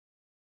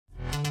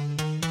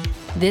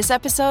This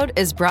episode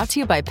is brought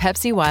to you by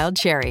Pepsi Wild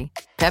Cherry.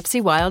 Pepsi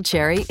Wild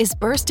Cherry is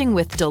bursting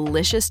with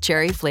delicious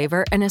cherry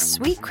flavor and a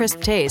sweet,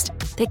 crisp taste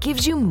that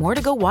gives you more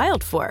to go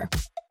wild for.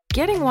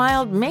 Getting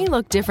wild may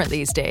look different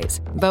these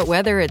days, but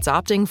whether it's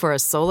opting for a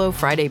solo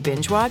Friday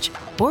binge watch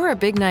or a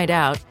big night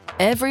out,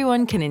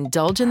 everyone can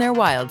indulge in their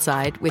wild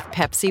side with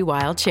Pepsi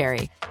Wild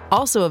Cherry.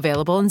 Also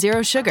available in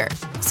Zero Sugar.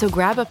 So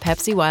grab a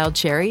Pepsi Wild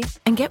Cherry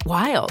and get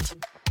wild.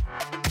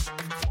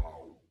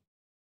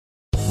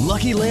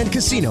 Lucky Land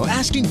Casino,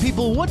 asking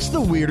people, what's the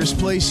weirdest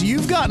place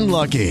you've gotten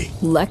lucky?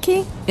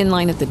 Lucky? In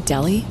line at the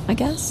deli, I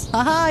guess?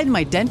 Aha, in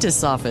my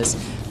dentist's office.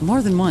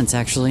 More than once,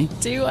 actually.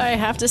 Do I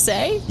have to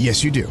say?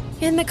 Yes, you do.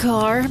 In the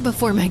car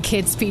before my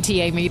kids'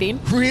 PTA meeting.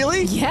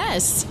 Really?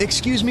 Yes.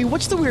 Excuse me,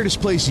 what's the weirdest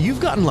place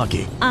you've gotten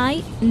lucky?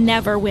 I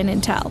never win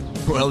and tell.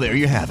 Well, there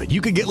you have it.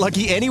 You can get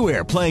lucky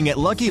anywhere, playing at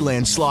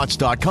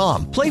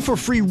LuckyLandSlots.com. Play for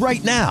free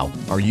right now.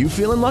 Are you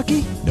feeling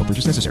lucky? No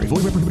purchase necessary.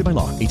 Void where prohibited by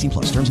law.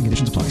 18+. Terms and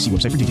conditions apply. See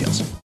website for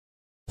details.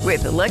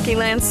 With the Lucky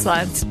Land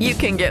Slots, you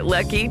can get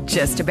lucky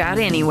just about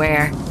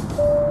anywhere.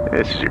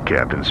 This is your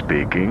captain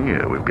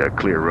speaking. We've got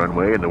clear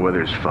runway and the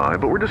weather's fine,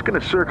 but we're just going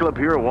to circle up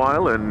here a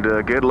while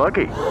and get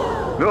lucky.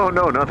 No,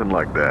 nothing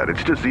like that.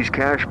 It's just these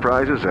cash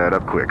prizes add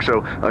up quick.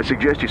 So I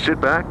suggest you sit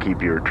back,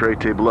 keep your tray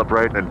table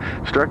upright, and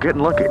start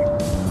getting lucky.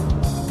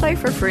 Play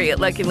for free at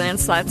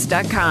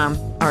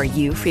LuckyLandSlots.com. Are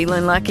you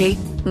feeling lucky?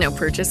 No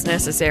purchase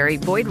necessary.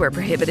 Void where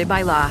prohibited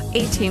by law.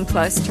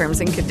 18+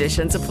 terms and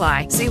conditions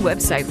apply. See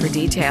website for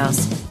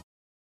details.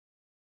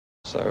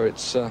 So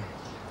it's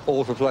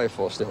all for play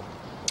for still.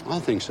 I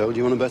think so. Do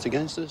you want to bet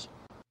against us?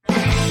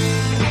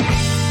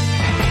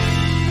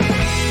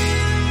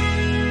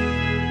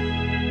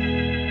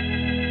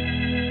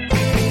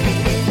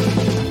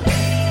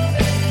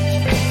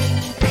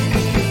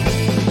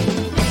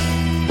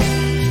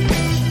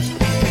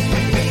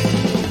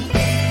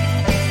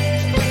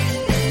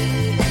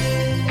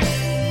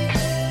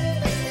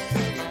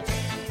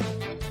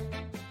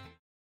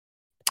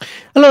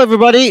 Hello,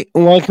 everybody,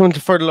 and welcome to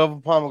For the Love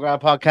of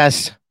Pomegranate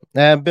podcast.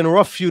 Been a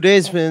rough few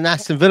days being an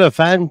Aston Villa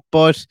fan,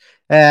 but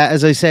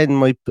as I said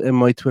in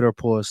my Twitter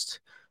post,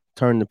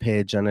 turn the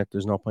page on it.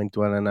 There's no point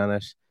dwelling on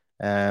it.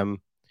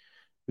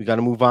 We got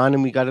to move on,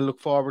 and we got to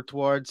look forward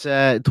towards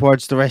the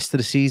rest of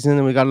the season,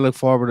 and we got to look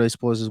forward, I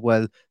suppose, as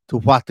well to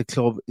what the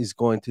club is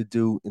going to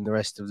do in the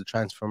rest of the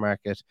transfer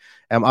market.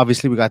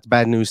 Obviously, we got the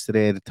bad news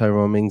today that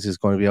Tyrone Mings is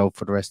going to be out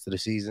for the rest of the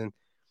season.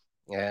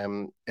 I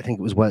think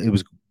it was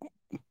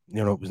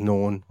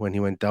known when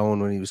he went down,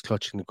 when he was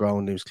clutching the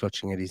ground, he was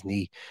clutching at his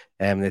knee,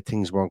 that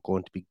things weren't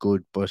going to be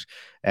good. But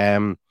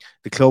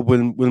the club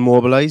will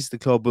mobilise, the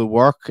club will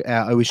work.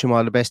 I wish him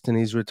all the best in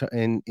his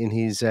return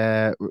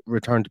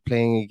to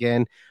playing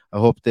again. I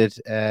hope that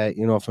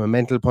from a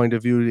mental point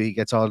of view, he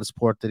gets all the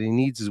support that he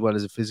needs, as well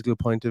as a physical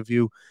point of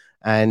view.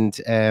 And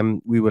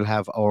we will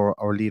have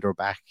our leader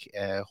back,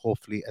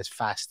 hopefully as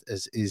fast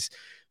as is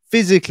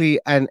physically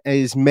and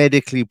is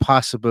medically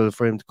possible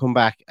for him to come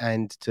back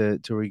and to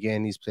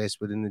regain his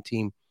place within the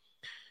team.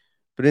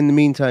 But in the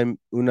meantime,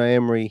 Unai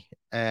Emery,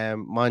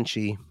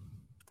 Monchi,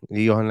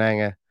 Johan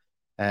Lange,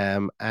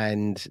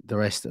 and the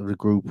rest of the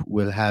group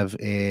will have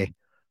a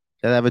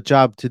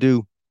job to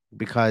do,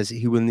 because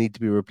he will need to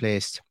be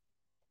replaced.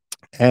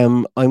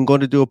 I'm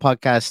going to do a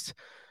podcast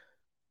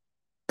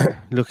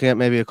looking at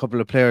maybe a couple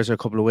of players or a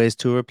couple of ways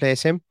to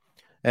replace him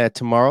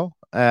tomorrow.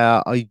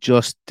 I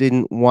just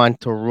didn't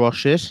want to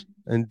rush it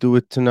and do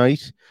it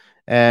tonight.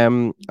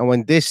 And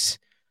when this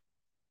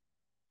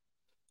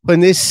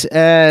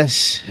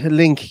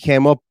link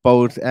came up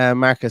about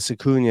Marcus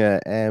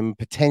Acuna,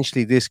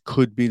 potentially this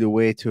could be the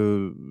way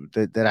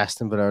that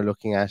Aston Villa are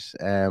looking at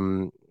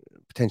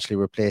potentially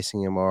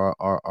replacing him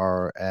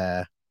or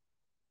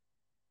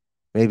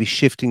maybe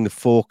shifting the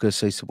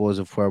focus, I suppose,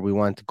 of where we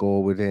want to go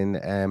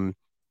within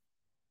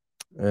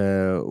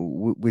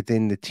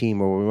the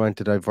team, or we want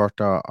to divert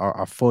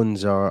our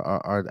funds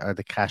or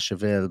the cash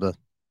available.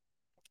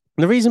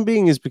 And the reason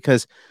being is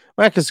because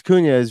Marcus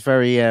Acuna is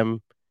very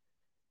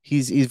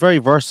he's very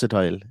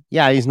versatile.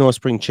 Yeah, he's no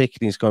spring chicken.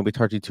 He's going to be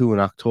 32 in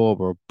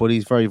October, but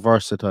he's very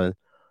versatile.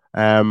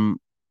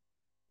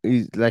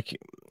 He's like,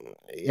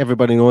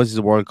 everybody knows he's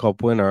a World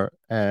Cup winner.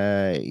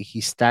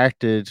 He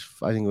started,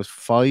 I think it was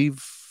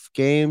 5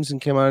 games, and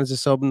came out as a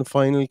sub in the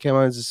final. He came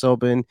out as a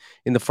sub in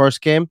the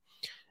first game.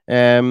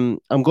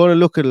 I'm going to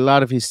look at a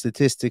lot of his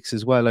statistics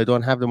as well. I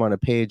don't have them on a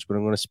page, but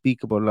I'm going to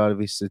speak about a lot of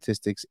his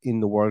statistics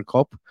in the World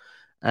Cup,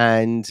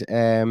 and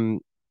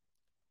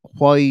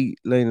why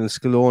Lionel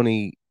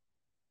Scaloni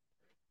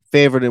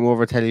favoured him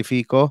over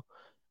Tagliafico,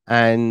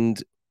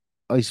 and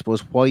I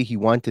suppose why he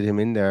wanted him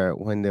in there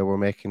when they were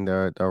making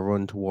their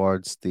run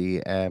towards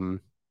the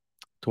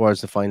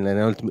final and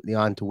ultimately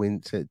on to win,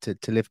 to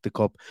lift the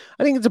cup.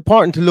 I think it's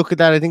important to look at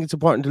that. I think it's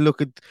important to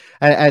look at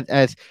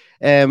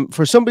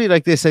for somebody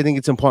like this, I think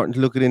it's important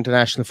to look at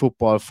international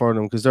football for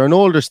them, because they're an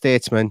older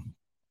statesman.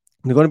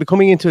 They're going to be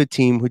coming into a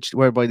team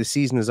whereby the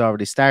season has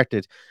already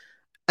started.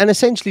 And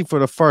essentially for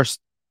the first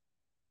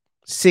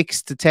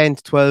 6 to 10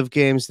 to 12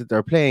 games that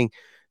they're playing,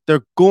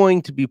 they're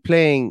going to be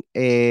playing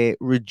a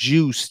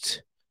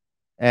reduced.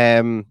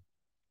 They're going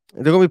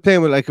to be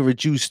playing with like a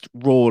reduced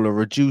role, a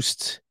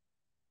reduced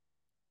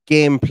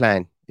game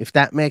plan. If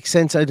that makes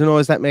sense, I don't know.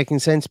 Is that making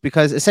sense?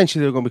 Because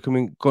essentially they're going to be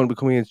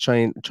coming in to try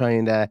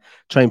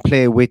and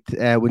play with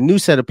a new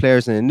set of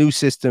players and a new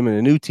system and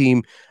a new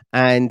team,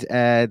 and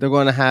they're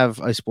going to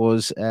have, I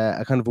suppose,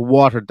 a kind of a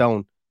watered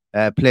down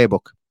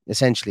playbook.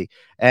 Essentially,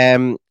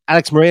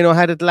 Alex Moreno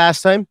had it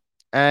last time,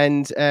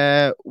 and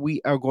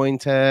we are going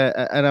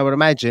to. And I would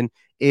imagine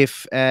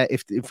if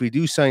we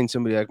do sign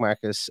somebody like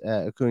Marcus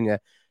Acuna,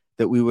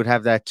 that we would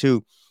have that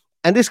too.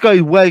 And this guy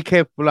is well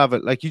capable of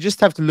it. Like, you just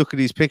have to look at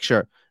his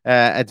picture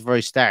at the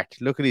very start.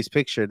 Look at his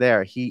picture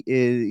there.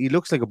 He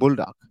looks like a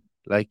bulldog.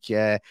 Like,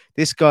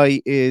 this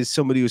guy is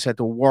somebody who's had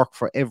to work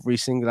for every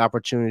single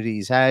opportunity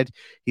he's had.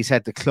 He's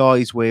had to claw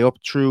his way up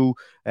through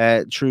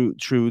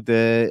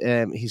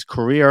the his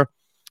career.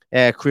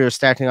 Career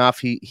starting off.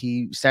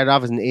 He started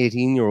off as an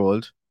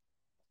 18-year-old.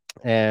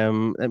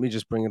 Let me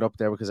just bring it up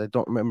there because I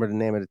don't remember the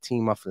name of the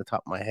team off the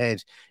top of my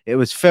head. It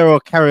was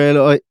Ferro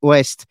Carril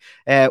West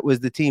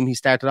was the team he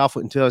started off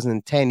with in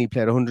 2010. He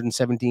played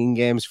 117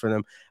 games for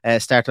them.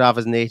 Started off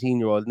as an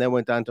 18-year-old and then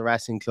went on to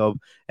Racing Club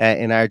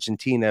in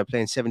Argentina,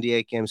 playing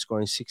 78 games,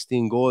 scoring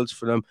 16 goals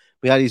for them.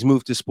 We had his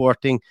move to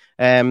Sporting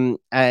in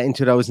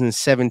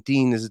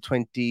 2017 as a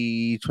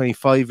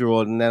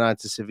 25-year-old, and then on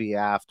to Sevilla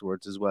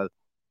afterwards as well.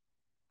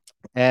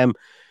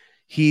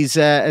 He's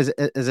as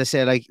I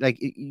say, like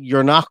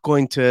you're not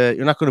going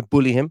to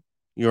bully him.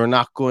 You're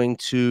not going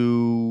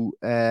to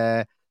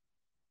how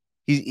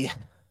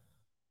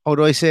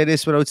do I say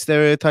this without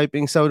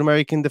stereotyping South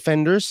American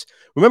defenders?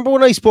 Remember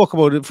when I spoke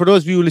about it? For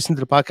those of you who listen to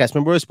the podcast,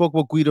 remember I spoke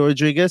about Guido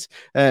Rodriguez,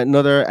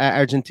 another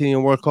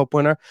Argentinian World Cup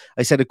winner.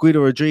 I said that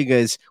Guido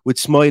Rodriguez would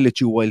smile at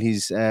you while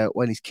he's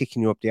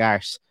kicking you up the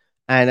arse,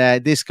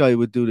 and this guy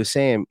would do the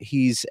same.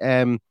 He's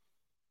a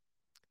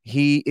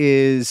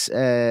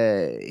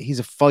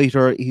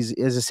fighter. He's,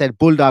 as I said,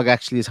 bulldog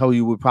actually is how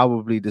you would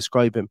probably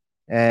describe him.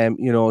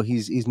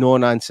 He's no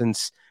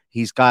nonsense.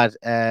 He's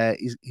adept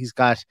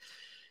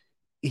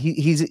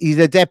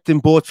in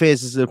both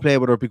phases of the play,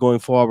 whether it be going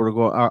forward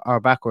or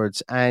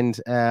backwards. And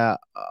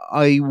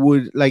I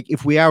would like,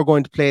 if we are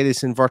going to play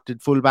this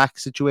inverted fullback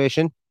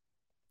situation.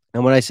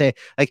 And when I say,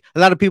 like,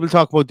 a lot of people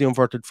talk about the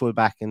inverted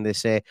fullback and they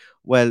say,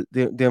 well,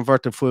 the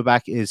inverted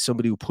fullback is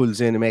somebody who pulls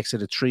in and makes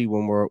it a 3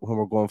 when we're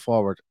going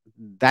forward.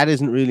 That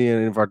isn't really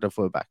an inverted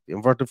fullback. The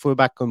inverted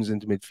fullback comes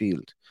into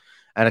midfield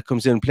and it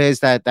comes in and plays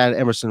that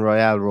Emerson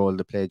Royale role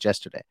they played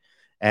yesterday.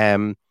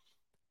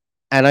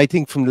 And I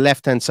think from the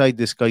left-hand side,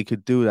 this guy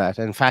could do that.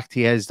 In fact,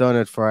 he has done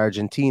it for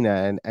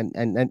Argentina.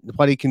 And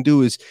what he can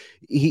do is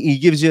he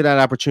gives you that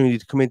opportunity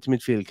to come into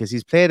midfield because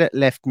he's played at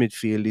left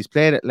midfield. He's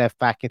played at left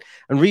back.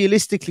 And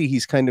realistically,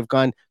 he's kind of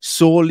gone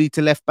solely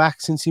to left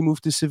back since he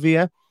moved to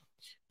Sevilla.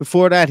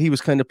 Before that, he was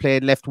kind of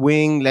played left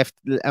wing,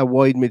 a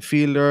wide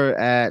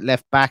midfielder,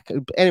 left back,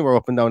 anywhere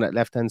up and down that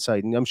left-hand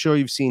side. And I'm sure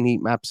you've seen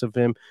heat maps of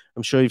him.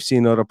 I'm sure you've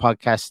seen other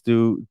podcasts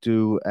do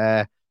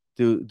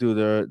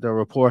their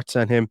reports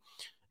on him.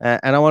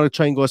 And I want to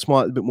try and go a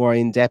small bit more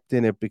in depth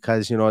in it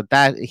because,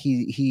 that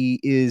he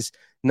is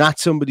not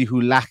somebody who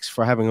lacks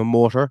for having a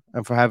motor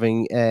and for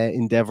having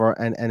endeavor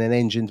and an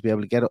engine to be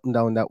able to get up and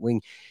down that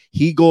wing.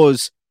 He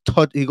goes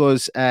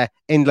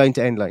end line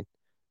to end line.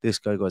 This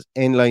guy goes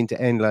end line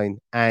to end line.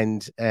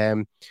 And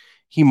there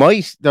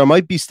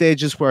might be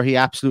stages where he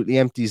absolutely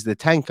empties the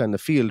tank on the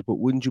field, but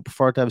wouldn't you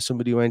prefer to have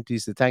somebody who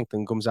empties the tank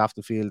and comes off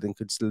the field and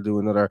could still do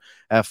another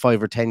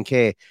 5 or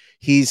 10K?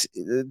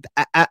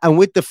 And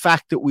with the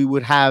fact that we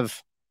would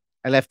have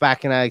a left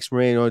back in Alex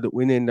Moreno that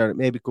went in there that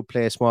maybe could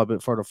play a small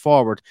bit further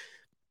forward,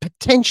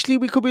 potentially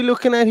we could be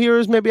looking at here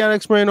is maybe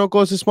Alex Moreno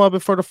goes a small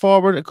bit further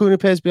forward, Acuna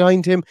plays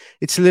behind him.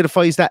 It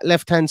solidifies that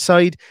left-hand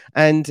side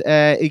and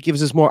it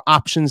gives us more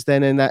options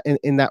then in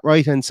that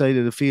right-hand side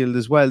of the field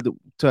as well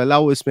to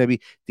allow us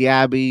maybe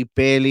Diaby,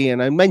 Bailey,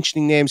 and I'm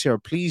mentioning names here.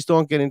 Please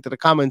don't get into the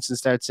comments and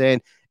start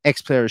saying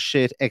X player is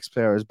shit, X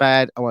player is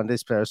bad, I want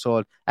this player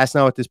sold. That's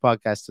not what this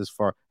podcast is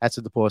for. That's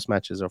what the post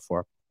matches are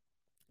for.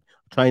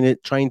 Trying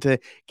to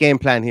game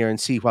plan here and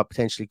see what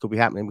potentially could be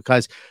happening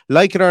because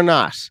like it or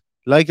not,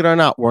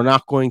 we're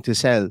not going to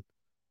sell.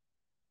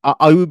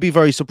 I would be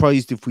very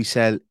surprised if we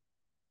sell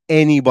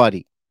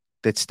anybody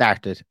that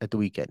started at the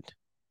weekend.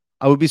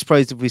 I would be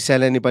surprised if we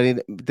sell anybody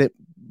that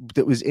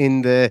was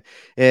in the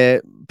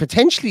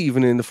potentially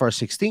even in the first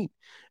 16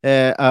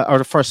 or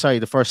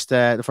the first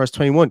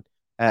 21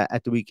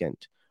 at the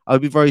weekend. I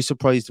would be very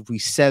surprised if we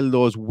sell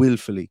those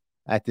willfully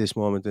at this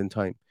moment in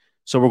time.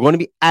 So we're going to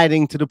be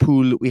adding to the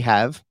pool that we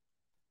have,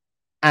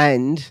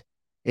 and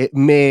it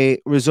may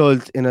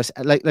result in us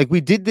like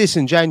we did this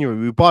in January.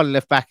 We bought a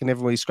left back and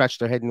everybody scratched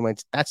their head and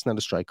went, that's not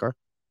a striker.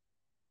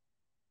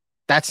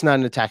 That's not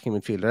an attacking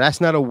midfielder. That's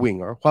not a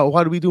winger.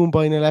 What are we doing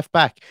buying a left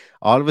back?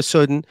 All of a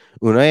sudden,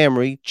 Unai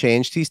Emery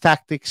changed his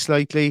tactics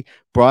slightly,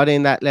 brought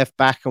in that left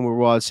back, and we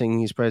were all singing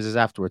his praises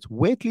afterwards.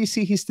 Wait till you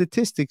see his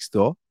statistics,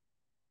 though.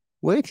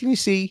 Wait until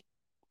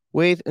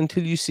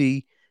you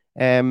see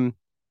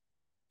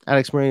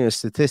Alex Moreno's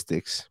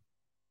statistics.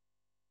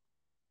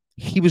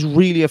 he was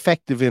really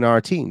effective in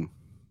our team.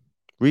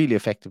 Really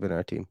effective in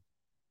our team.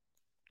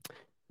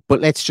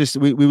 But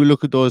we will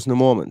look at those in a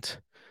moment.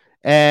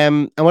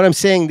 And what I'm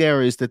saying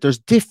there is that there's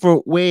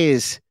different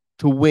ways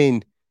to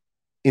win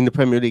in the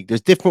Premier League.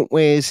 There's different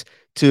ways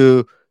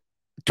to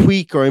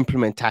tweak or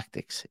implement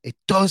tactics. It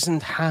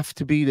doesn't have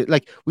to be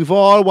like we've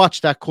all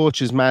watched that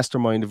coach's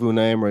mastermind of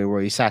Unai Emery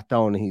where he sat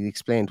down and he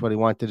explained what he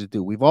wanted to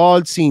do. We've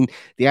all seen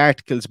the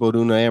articles about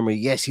Unai Emery.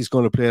 Yes, he's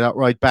going to play that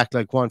right back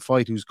like one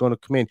fight who's going to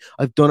come in.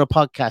 I've done a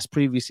podcast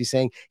previously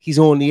saying he's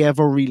only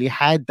ever really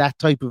had that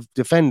type of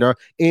defender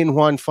in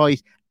one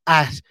fight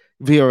at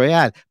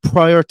Villarreal.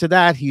 Prior to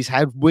that, he's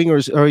had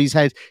wingers or he's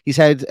had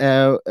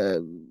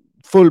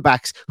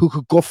fullbacks who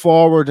could go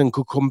forward and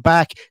could come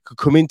back, could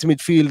come into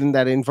midfield in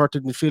that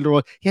inverted midfielder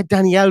role. He had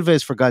Dani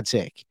Alves, for God's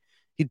sake.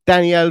 He had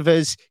Dani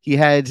Alves. He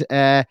had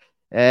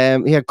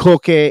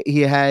Koke.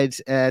 He had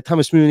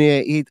Thomas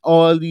Meunier.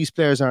 All these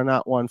players are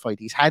not one fight.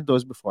 He's had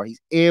those before.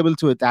 He's able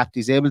to adapt.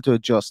 He's able to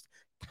adjust.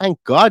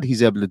 Thank God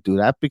he's able to do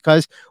that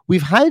because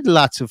we've had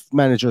lots of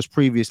managers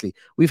previously.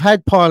 We've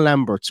had Paul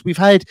Lamberts. We've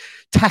had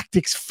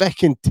Tactics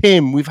Feckin'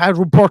 Tim. We've had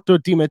Roberto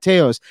Di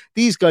Matteo's.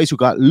 These guys who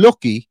got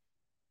lucky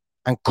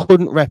and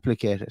couldn't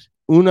replicate it.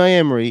 Unai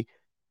Emery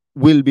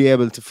will be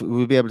able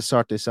to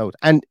sort this out.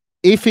 And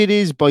if it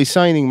is by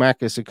signing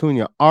Marcus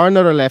Acuna or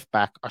another left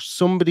back or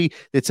somebody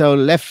that's out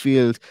of left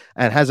field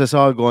and has us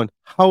all going,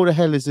 how the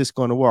hell is this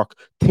going to work?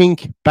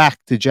 Think back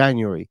to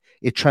January.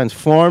 It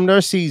transformed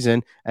our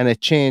season and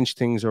it changed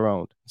things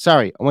around.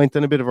 Sorry, I went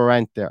on a bit of a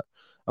rant there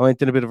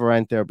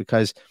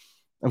because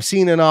I'm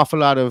seeing an awful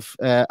lot of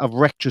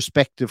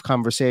retrospective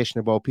conversation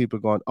about people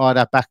going, oh,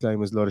 that backline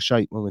was a load of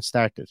shite when it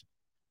started.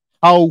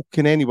 How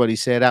can anybody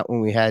say that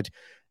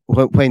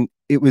when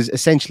it was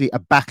essentially a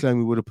backline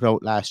we would have put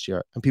out last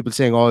year and people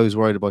saying, oh, I was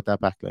worried about that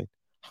backline?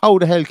 How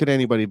the hell could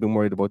anybody have been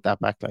worried about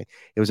that backline?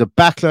 It was a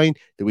backline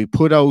that we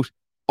put out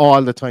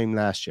all the time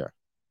last year.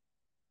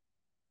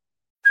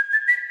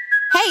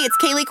 Hey, it's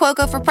Kaylee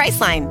Cuoco for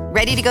Priceline.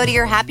 Ready to go to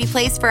your happy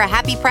place for a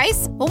happy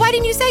price? Well, why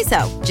didn't you say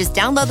so? Just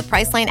download the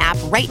Priceline app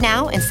right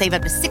now and save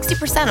up to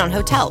 60% on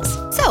hotels.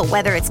 So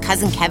whether it's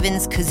Cousin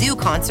Kevin's Kazoo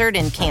Concert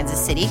in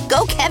Kansas City,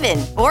 go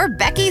Kevin, or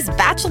Becky's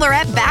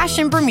Bachelorette Bash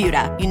in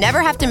Bermuda, you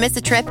never have to miss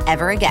a trip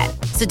ever again.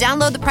 So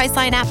download the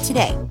Priceline app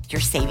today.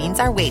 Your savings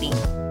are waiting.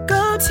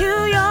 Go to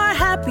your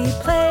happy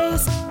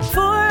place for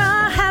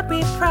a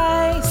happy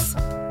price.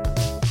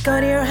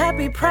 Go to your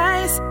happy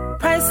price,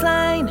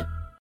 Priceline.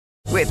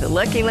 With the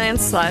Lucky Land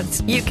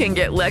Slots, you can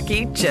get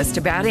lucky just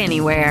about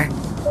anywhere.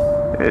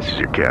 This is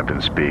your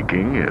captain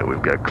speaking.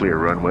 We've got clear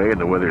runway and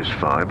the weather's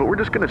fine, but we're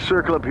just going to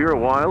circle up here a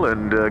while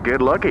and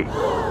get lucky.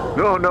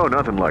 No,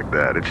 nothing like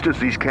that. It's just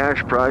these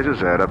cash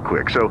prizes add up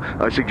quick. So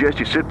I suggest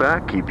you sit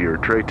back, keep your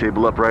tray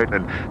table upright,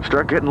 and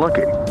start getting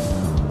lucky.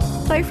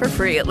 Play for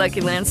free at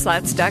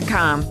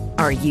LuckyLandSlots.com.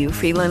 Are you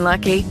feeling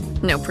lucky?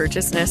 No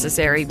purchase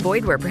necessary.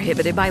 Void where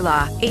prohibited by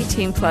law.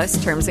 18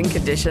 plus terms and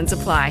conditions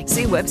apply.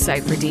 See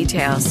website for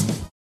details.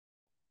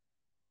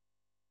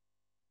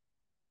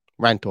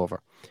 Rant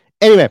over.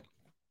 Anyway,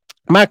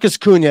 Marcus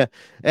Acuna.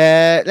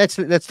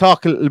 Let's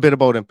talk a little bit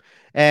about him.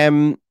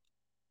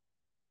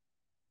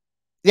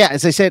 Yeah,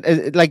 as I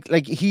said,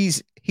 like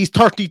he's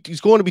 30. He's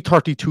going to be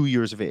 32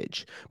 years of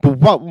age. But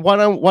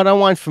what I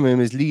want from him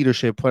is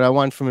leadership. What I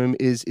want from him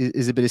is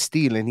a bit of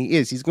steel, and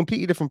he's a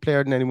completely different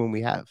player than anyone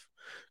we have.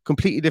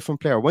 Completely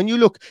different player. If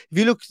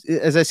you look,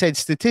 as I said,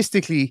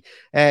 statistically,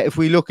 if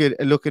we look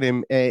at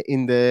him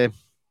in the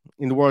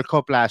World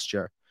Cup last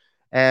year,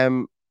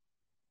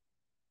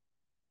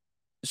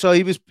 so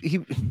he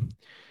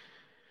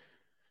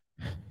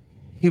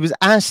was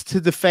asked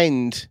to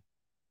defend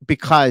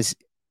because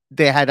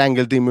they had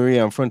Angel Di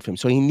Maria in front of him.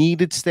 So he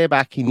needed to stay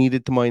back, he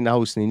needed to mind the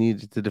house, and he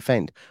needed to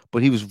defend.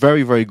 But he was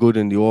very, very good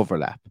in the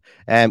overlap.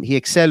 He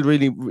excelled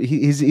really.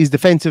 His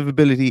defensive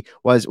ability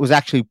was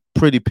actually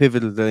pretty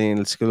pivotal to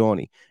Lionel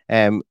Scaloni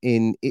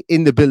in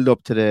the build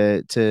up to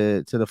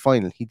the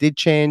final. He did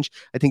change.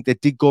 I think they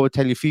did go with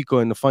Tagliafico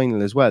in the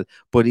final as well.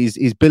 But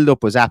his build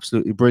up was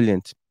absolutely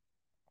brilliant.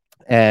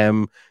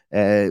 Throughout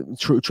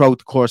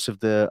the course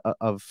of the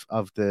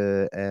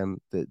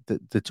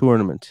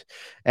tournament.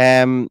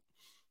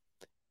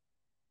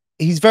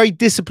 He's very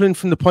disciplined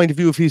from the point of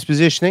view of his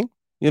positioning.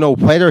 You know,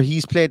 whether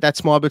he's played that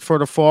small bit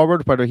further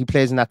forward, whether he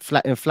plays in that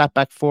flat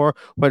back four,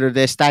 whether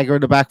they stagger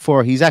the back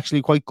four, he's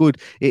actually quite good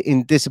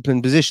in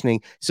disciplined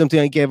positioning.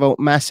 Something I gave out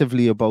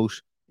massively about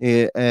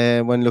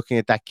when looking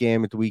at that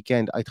game at the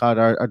weekend. I thought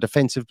our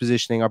defensive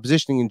positioning, our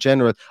positioning in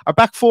general, our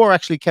back four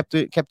actually kept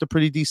a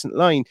pretty decent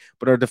line,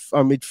 but our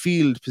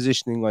midfield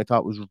positioning I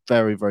thought was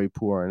very, very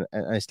poor,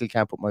 and I still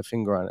can't put my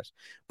finger on it.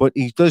 But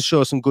he does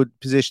show some good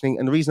positioning,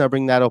 and the reason I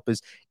bring that up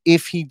is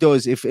if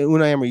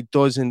Unai Emery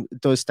does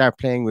start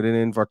playing with an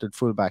inverted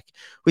fullback,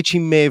 which he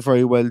may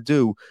very well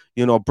do,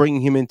 you know,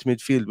 bringing him into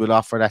midfield will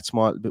offer that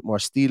small bit more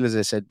steel, as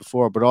I said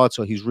before, but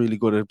also he's really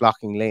good at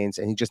blocking lanes,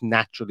 and it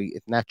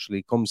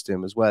naturally comes to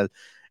him as well.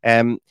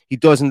 He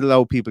doesn't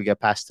allow people to get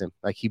past him.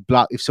 Like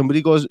if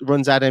somebody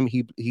runs at him,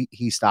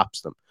 he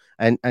stops them,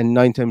 and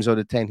 9 times out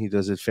of 10 he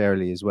does it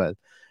fairly as well.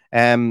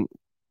 In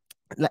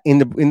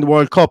the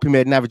World Cup, he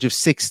made an average of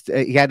six.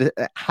 He had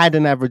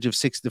an average of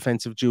 6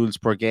 defensive duels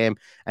per game,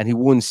 and he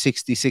won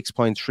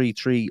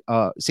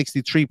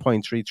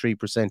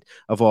 63.33%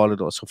 of all of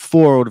those. So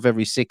 4 out of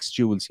every 6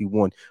 duels he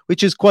won,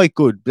 which is quite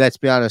good. Let's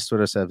be honest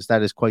with ourselves,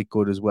 that is quite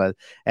good as well.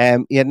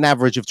 He had an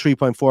average of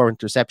 3.4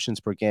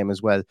 interceptions per game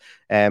as well.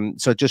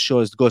 So it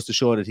just goes to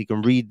show that he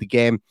can read the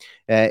game,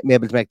 be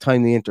able to make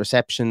timely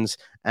interceptions,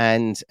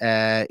 and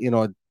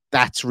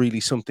that's really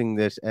something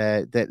that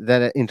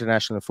that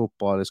international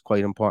football is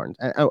quite important.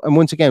 And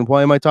once again,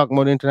 why am I talking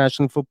about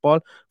international football?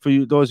 For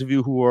you, those of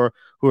you who are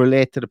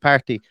late to the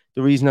party,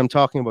 the reason I'm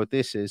talking about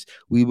this is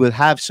we will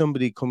have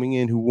somebody coming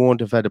in who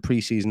won't have had a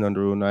preseason under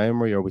Unai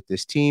Emery or with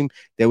this team.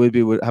 They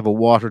will have a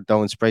watered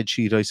down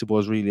spreadsheet, I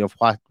suppose, really of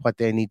what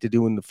they need to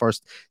do in the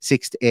first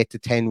 6 to 8 to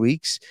 10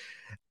 weeks,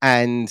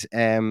 and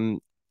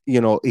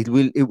it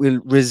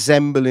will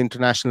resemble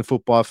international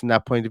football from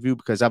that point of view,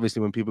 because obviously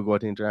when people go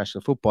to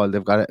international football,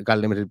 they've got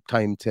limited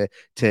time to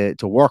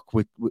work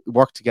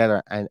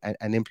together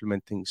and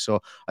implement things.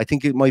 So I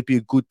think it might be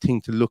a good thing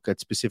to look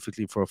at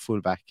specifically for a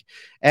fullback.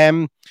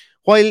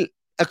 While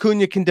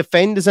Acuna can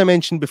defend, as I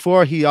mentioned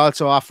before, he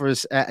also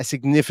offers a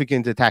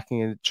significant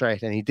attacking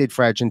threat, and he did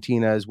for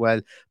Argentina as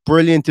well.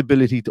 Brilliant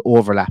ability to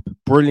overlap.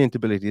 Brilliant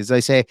ability. As I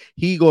say,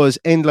 he goes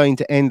end line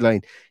to end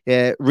line.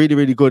 Really,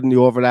 really good in the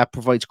overlap,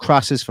 provides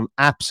crosses from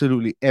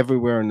absolutely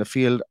everywhere in the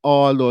field.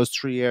 All those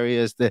 3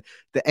 areas, the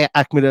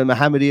Ahmed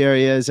al-Mohammadi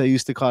area, as I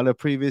used to call it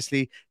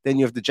previously. Then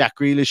you have the Jack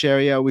Grealish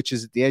area, which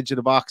is at the edge of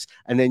the box.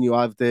 And then you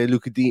have the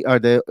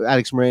the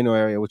Alex Moreno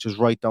area, which is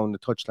right down the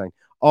touchline.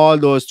 All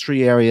those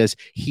 3 areas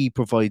he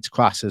provides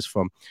crosses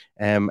from,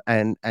 and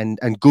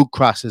good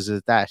crosses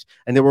at that.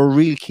 And they were a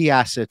real key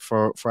asset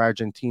for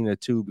Argentina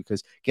too,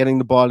 because getting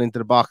the ball into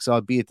the box,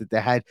 albeit that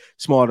they had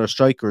smaller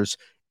strikers,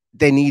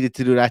 they needed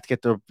to do that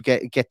to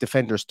get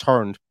defenders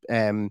turned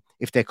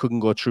if they couldn't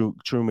go through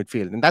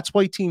midfield. And that's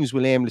why teams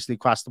will aimlessly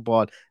cross the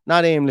ball.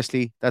 Not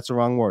aimlessly, that's the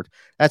wrong word.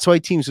 That's why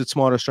teams with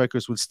smaller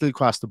strikers will still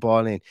cross the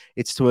ball in.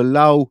 It's to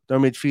allow their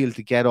midfield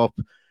to get up.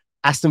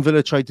 Aston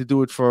Villa tried to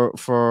do it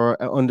for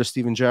under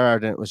Steven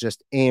Gerrard, and it was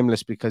just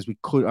aimless because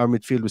our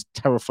midfield was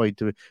terrified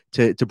to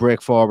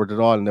break forward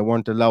at all, and they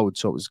weren't allowed,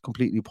 so it was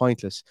completely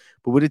pointless.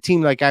 But with a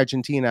team like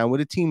Argentina and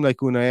with a team like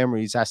Unai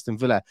Emery's Aston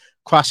Villa,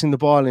 crossing the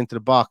ball into the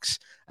box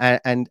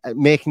and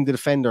making the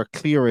defender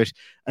clear it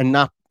and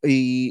not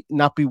be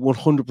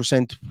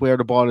 100% where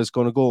the ball is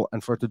going to go,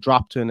 and for it to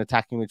drop to an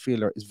attacking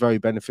midfielder is very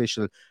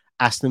beneficial.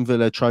 Aston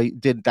Villa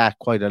did that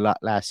quite a lot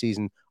last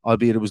season,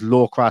 albeit it was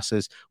low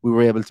crosses. We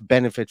were able to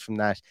benefit from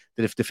that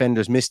if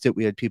defenders missed it,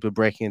 we had people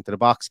breaking into the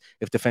box.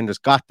 If defenders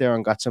got there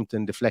and got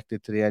something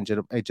deflected to the edge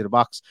of the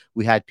box,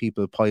 we had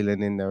people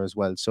piling in there as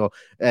well. So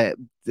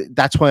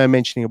that's why I'm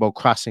mentioning about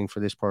crossing for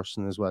this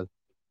person as well.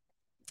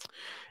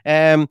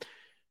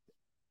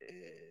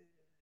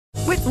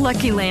 With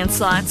Lucky Land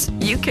Slots,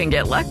 you can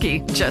get lucky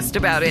just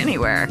about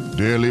anywhere.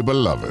 Dearly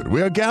beloved,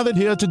 we are gathered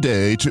here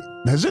today to...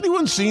 Has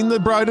anyone seen the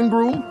bride and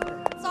groom?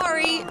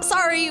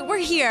 Sorry, we're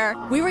here.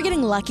 We were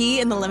getting lucky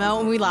in the limo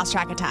and we lost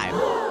track of time.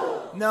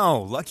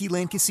 No, Lucky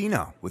Land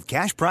Casino, with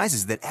cash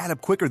prizes that add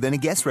up quicker than a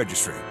guest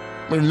registry.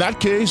 In that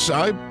case,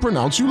 I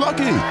pronounce you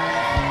lucky.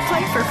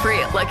 Play for free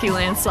at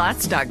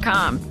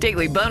LuckyLandSlots.com.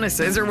 Daily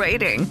bonuses are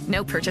waiting.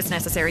 No purchase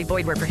necessary.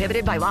 Void where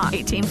prohibited by law.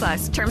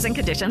 18+. Terms and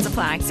conditions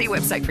apply. See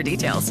website for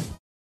details.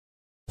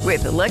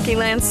 With the Lucky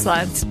Land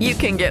Slots, you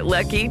can get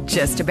lucky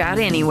just about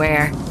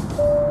anywhere.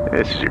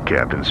 This is your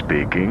captain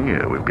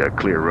speaking. We've got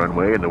clear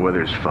runway and the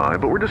weather's fine,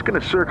 but we're just going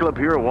to circle up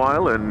here a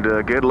while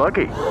and get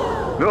lucky.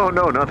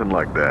 No, nothing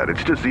like that.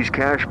 It's just these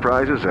cash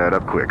prizes add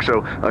up quick.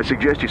 So I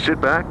suggest you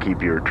sit back,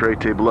 keep your tray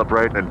table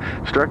upright, and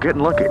start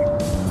getting lucky.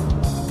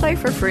 Play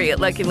for free at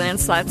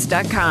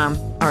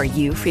LuckyLandSlots.com. Are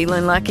you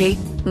feeling lucky?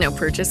 No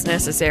purchase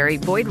necessary.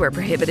 Void where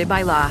prohibited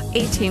by law.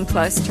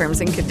 18+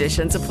 terms and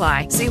conditions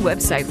apply. See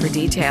website for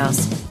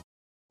details.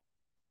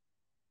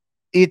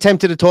 He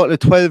attempted a total of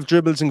 12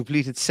 dribbles and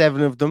completed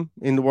 7 of them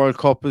in the World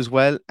Cup as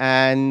well.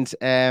 And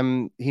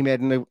he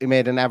made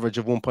an average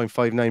of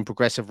 1.59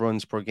 progressive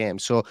runs per game.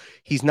 So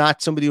he's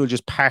not somebody who will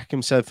just park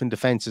himself in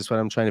defense, is what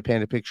I'm trying to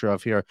paint a picture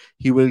of here.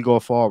 He will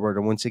go forward.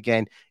 And once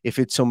again, if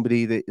it's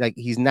somebody that, like,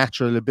 his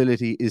natural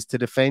ability is to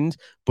defend,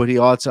 but he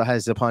also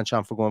has the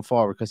penchant for going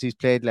forward because he's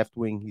played left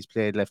wing, he's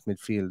played left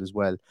midfield as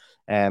well.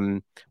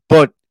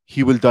 But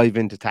he will dive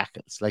into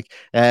tackles. Like,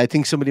 I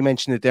think somebody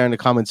mentioned it there in the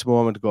comments a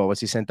moment ago. Was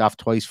he sent off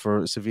twice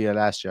for Sevilla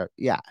last year?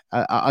 Yeah,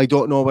 I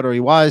don't know whether he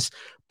was,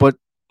 but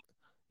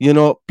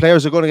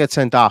players are going to get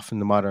sent off in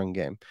the modern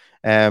game.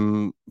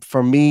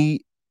 For me,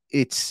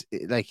 it's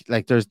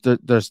like there's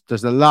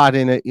a lot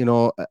in it.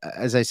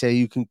 As I say,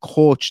 you can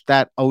coach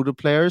that out of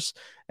players.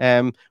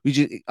 I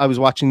was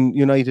watching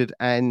United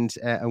and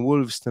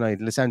Wolves tonight.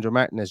 Lisandro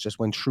Martinez just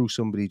went through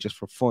somebody just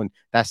for fun.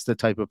 That's the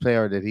type of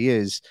player that he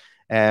is.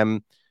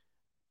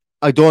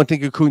 I don't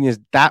think Acuna is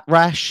that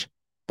rash,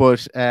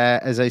 But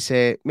as I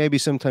say, maybe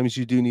sometimes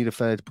you do need a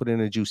fella to put in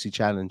a juicy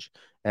challenge.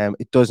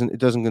 It doesn't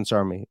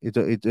concern me.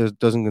 It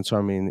doesn't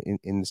concern me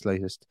in the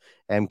slightest.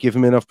 Give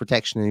him enough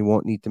protection, and he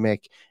won't need to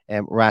make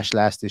rash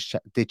last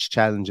ditch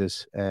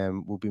challenges.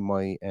 Will be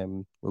my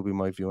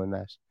view on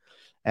that.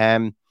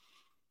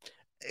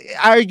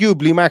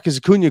 Arguably, Marcus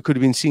Acuna could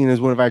have been seen as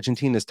one of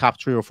Argentina's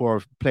top 3 or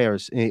 4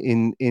 players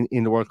in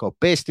the World Cup,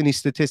 based on his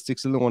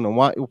statistics alone. And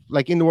what,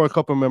 like in the World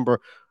Cup, I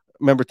remember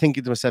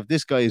thinking to myself,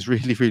 this guy is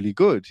really, really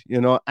good,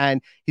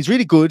 and he's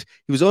really good.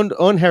 He was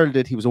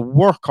unheralded. He was a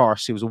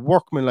workhorse. He was a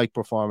workmanlike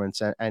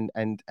performance, and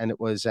it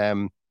was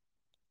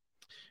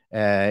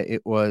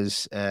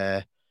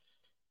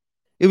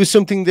it was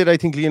something that I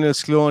think Lionel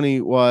Scaloni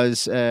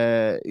was,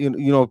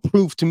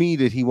 proved to me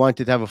that he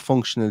wanted to have a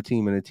functional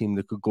team and a team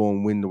that could go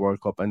and win the World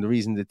Cup. And the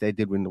reason that they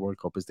did win the World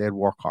Cup is they had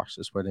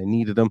workhorses where they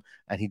needed them,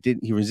 and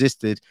he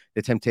resisted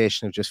the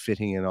temptation of just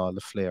fitting in all the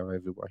flair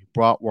everywhere. He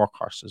brought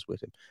workhorses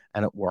with him,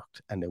 and it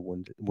worked, and they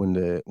won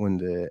the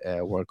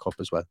World Cup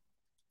as well.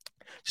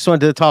 Just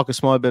wanted to talk a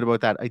small bit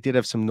about that. I did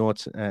have some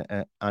notes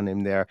on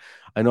him there.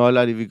 I know a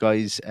lot of you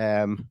guys.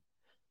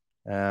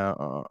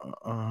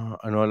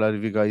 I know a lot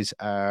of you guys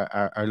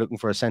are looking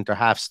for a centre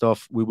half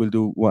stuff. We will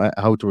do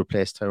how to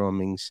replace Tyrone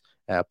Mings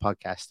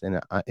podcast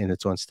in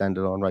its own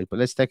standalone right. But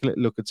let's take a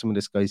little look at some of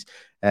this guy's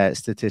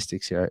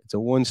statistics here. It's a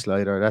one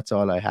slider. That's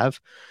all I have,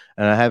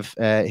 and I have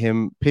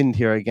him pinned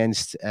here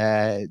against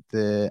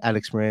the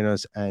Alex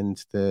Morenos and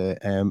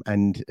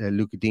the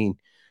Luca Dean.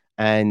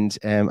 And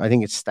I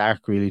think it's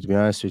stark, really, to be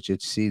honest with you,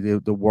 to see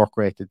the work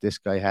rate that this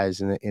guy has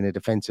in a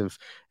defensive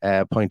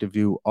point of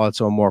view.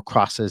 Also, more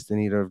crosses than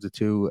either of the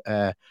two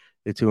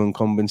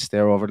incumbents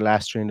there over the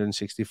last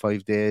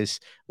 365 days.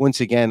 Once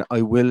again,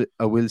 I will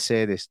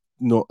say this.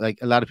 No, like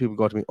a lot of people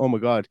go to me, oh my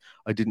God,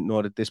 I didn't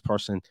know that this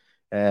person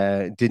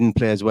didn't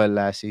play as well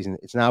last season.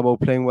 It's not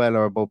about playing well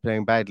or about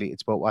playing badly.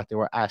 It's about what they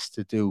were asked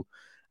to do.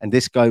 And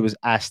this guy was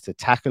asked to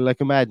tackle like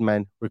a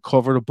madman,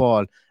 recover the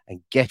ball, and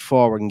get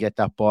forward and get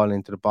that ball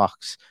into the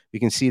box. You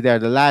can see there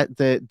at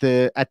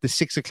the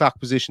 6 o'clock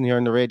position here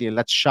in the radial.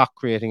 That's shock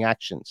creating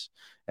actions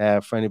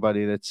for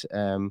anybody that's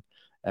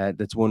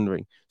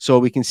wondering. So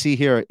we can see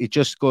here it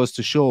just goes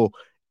to show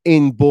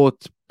in both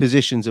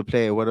positions of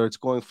play, whether it's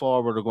going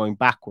forward or going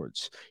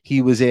backwards,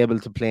 he was able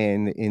to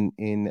play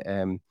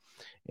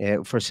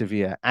for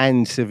Sevilla,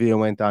 and Sevilla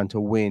went on to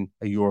win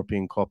a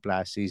European Cup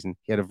last season.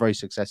 He had a very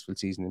successful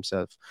season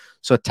himself.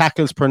 So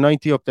tackles per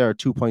 90 up there at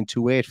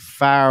 2.28,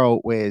 far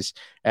outweighs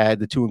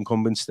the two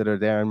incumbents that are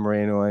there in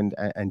Moreno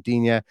and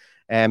Dina.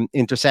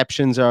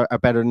 Interceptions are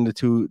better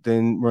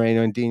than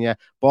Moreno and Dina.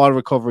 Ball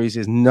recoveries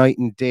is night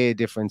and day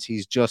difference.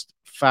 He's just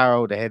far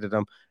out ahead of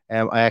them.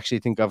 I actually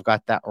think I've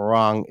got that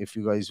wrong. If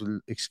you guys will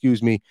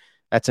excuse me.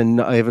 I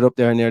have it up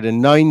there near the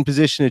 9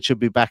 position. It should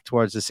be back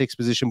towards the 6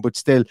 position, but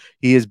still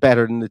he is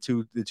better than the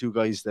two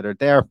guys that are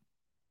there.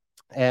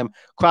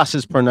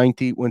 Crosses per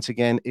 90 once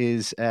again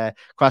is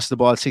cross the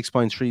ball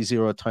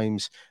 6.30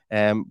 times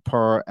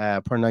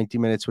per 90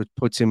 minutes, which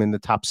puts him in the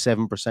top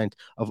 7%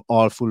 of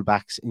all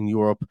fullbacks in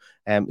Europe.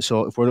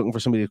 So if we're looking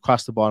for somebody to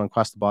cross the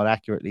ball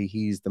accurately,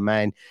 he's the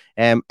man.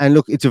 And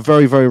look, it's a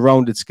very, very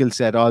rounded skill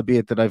set,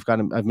 albeit that I've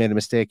made a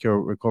mistake here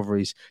with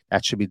recoveries.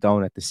 That should be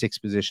down at the 6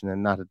 position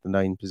and not at the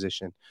 9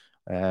 position.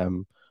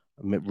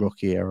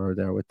 Rookie error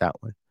there with that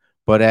one.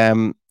 But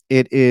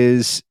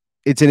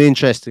it's an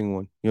interesting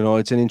one.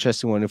 It's an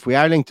interesting one. If we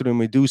are linked to him,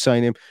 we do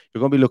sign him, you're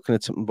going to be looking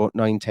at something about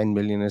 9-10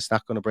 million. It's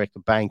not going to break the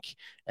bank.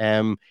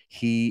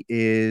 He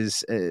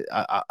is,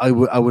 I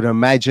would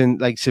imagine,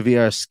 like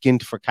Sevilla are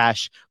skint for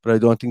cash, but I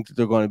don't think that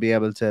they're going to be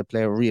able to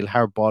play a real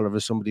hard ball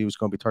over somebody who's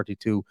going to be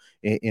 32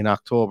 in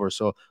October.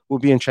 So it will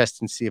be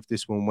interesting to see if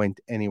this one went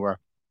anywhere.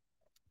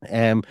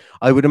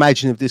 I would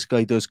imagine if this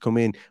guy does come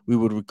in, we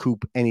would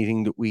recoup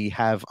anything that we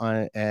have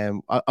on.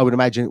 I would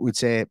imagine it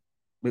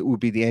would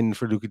be the end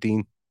for Luca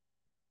Dean.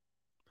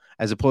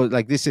 As opposed,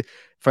 like this,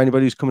 for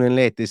anybody who's coming in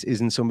late, this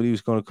isn't somebody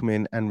who's going to come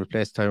in and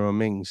replace Tyrone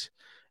Mings.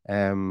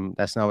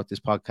 That's not what this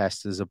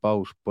podcast is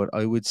about. But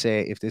I would say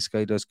if this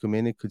guy does come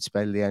in, it could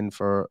spell the end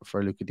for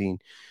Luca Dean.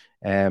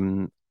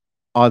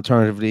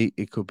 Alternatively,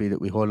 it could be that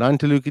we hold on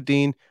to Luca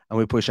Dean and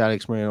we push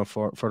Alex Moreno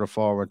further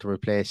forward to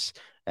replace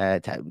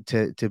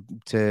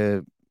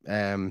to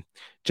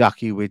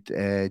jockey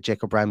with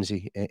Jacob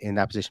Ramsey in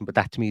that position. But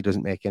that to me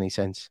doesn't make any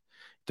sense.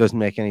 Doesn't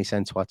make any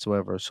sense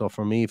whatsoever. So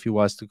for me, if he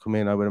was to come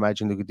in, I would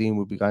imagine Luca Dean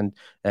would be gone.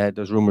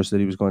 There's rumours that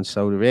he was going to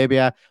Saudi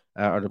Arabia,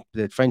 or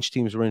the French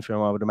teams were in for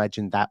him. I would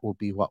imagine that would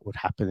be what would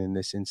happen in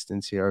this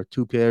instance here.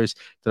 Two players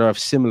that are of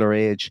similar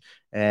age,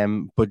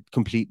 but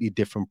completely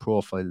different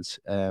profiles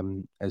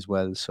as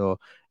well. So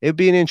it'd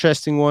be an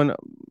interesting one.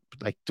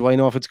 Like, do I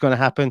know if it's going to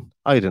happen?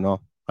 I don't know.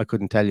 I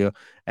couldn't tell you.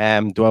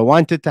 Do I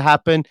want it to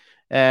happen?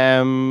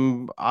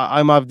 I'm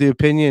of the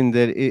opinion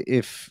that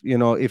if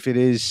it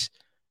is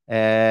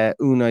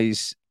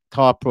Unai's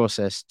thought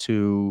process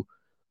to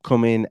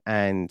come in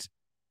and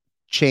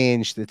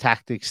change the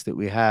tactics that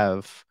we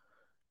have,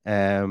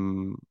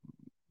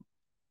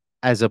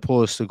 as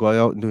opposed to going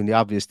out and doing the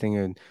obvious thing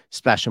and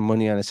splashing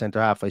money on a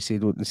centre half. I see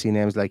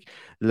names like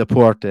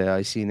Laporte.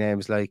 I see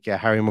names like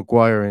Harry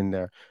Maguire in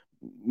there.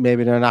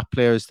 Maybe they're not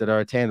players that are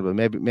attainable.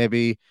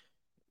 Maybe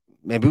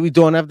we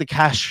don't have the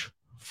cash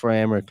for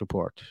Aymeric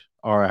Laporte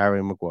or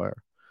Harry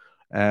Maguire.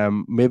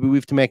 Maybe we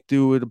have to make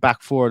do with the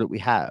back four that we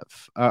have,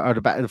 or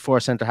the four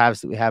centre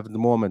halves that we have at the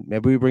moment.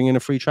 Maybe we bring in a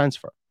free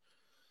transfer.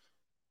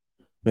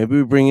 Maybe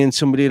we bring in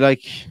somebody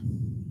like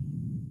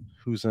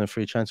who's on a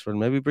free transfer.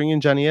 Maybe we bring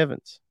in Johnny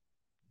Evans.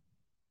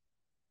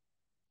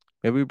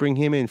 Maybe we bring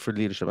him in for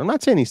leadership. I'm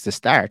not saying he's the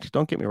start.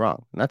 Don't get me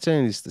wrong. I'm not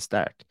saying he's the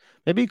start.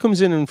 Maybe he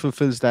comes in and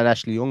fulfills that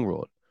Ashley Young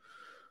role.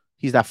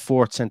 He's that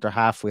fourth centre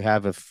half we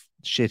have. If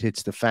shit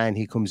hits the fan,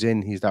 he comes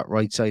in. He's that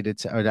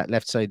right-sided or that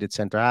left-sided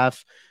centre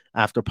half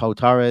after Pau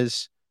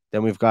Torres.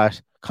 Then we've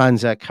got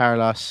Konza,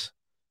 Carlos,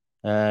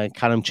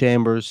 Callum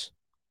Chambers.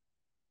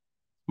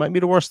 Might be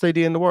the worst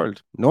idea in the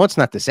world. No, it's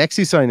not the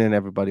sexy signing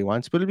everybody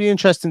wants, but it'll be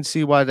interesting to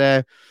see what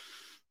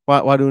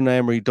Unai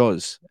Emery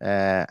does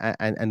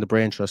and the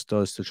brain trust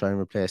does to try and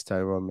replace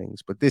Tyrone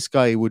Mings. But this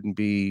guy wouldn't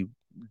be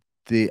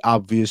the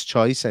obvious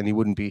choice, and he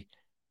wouldn't be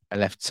a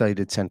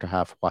left-sided centre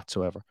half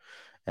whatsoever.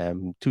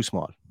 Too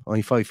small.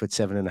 Only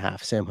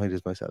 5'7.5", same height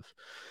as myself.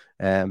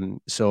 But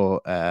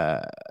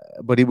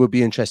it would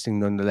be interesting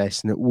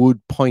nonetheless, and it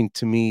would point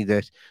to me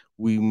that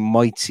we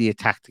might see a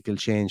tactical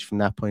change from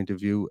that point of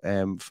view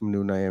from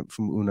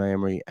Unai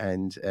Emery,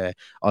 and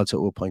also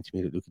it would point to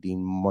me that Luka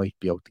Dean might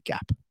be out the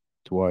gap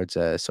towards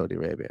Saudi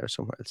Arabia or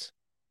somewhere else.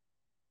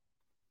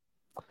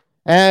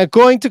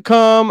 Going to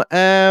come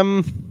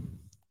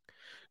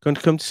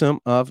to some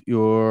of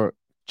your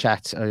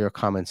chats or your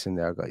comments in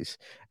there, guys.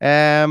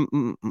 Where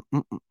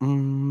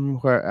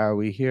are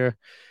we here?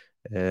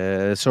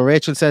 So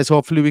Rachel says,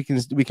 hopefully we can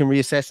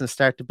reassess and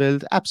start to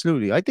build.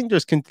 Absolutely. I think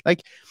there's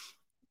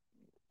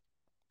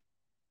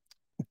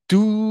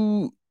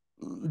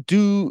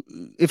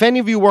if any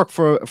of you work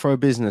for a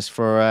business,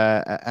 for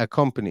a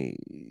company,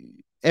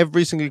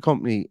 every single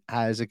company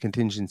has a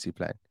contingency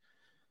plan.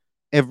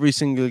 Every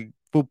single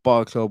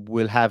football club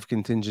will have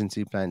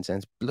contingency plans, and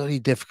it's bloody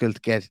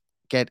difficult to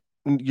get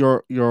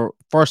your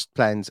first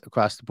plans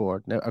across the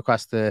board,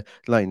 across the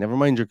line. Never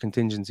mind your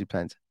contingency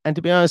plans. And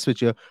to be honest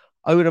with you,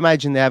 I would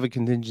imagine they have a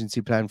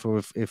contingency plan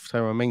for if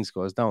Tyrone Mings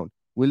goes down.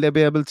 Will they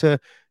be able to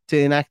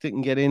enact it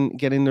and get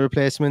in the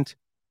replacement?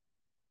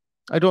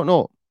 I don't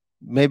know.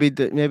 Maybe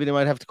they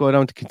might have to go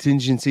down to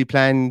contingency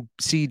plan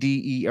C,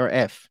 D, E, or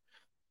F.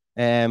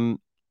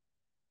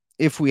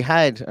 If we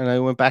had, and I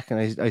went back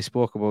and I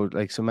spoke about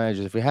like some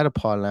managers, if we had a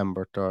Paul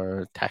Lambert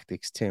or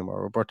Tactics Tim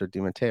or Roberto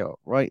Di Matteo,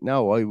 right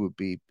now I would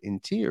be in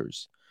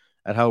tears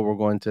at how we're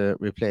going to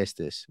replace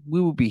this. We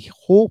would be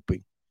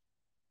hoping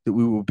that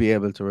we will be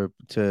able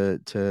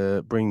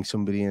to bring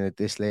somebody in at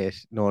this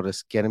late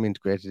notice, get him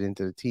integrated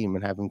into the team,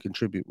 and have him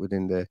contribute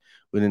within the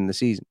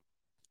season.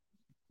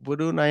 But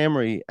Unai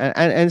Emery,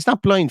 and it's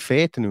not blind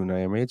faith in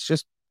Unai Emery. It's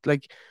just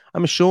like,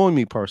 I'm a showing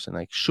me person.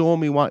 Like, show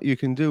me what you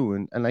can do,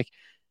 and like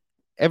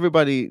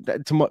everybody,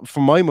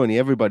 for my money,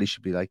 everybody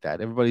should be like that.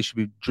 Everybody should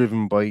be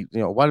driven by,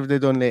 what have they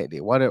done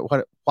lately? What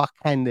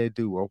can they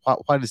do, or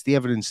what is the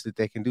evidence that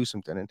they can do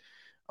something? And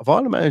of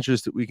all the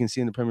managers that we can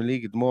see in the Premier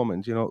League at the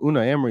moment,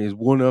 Unai Emery is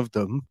one of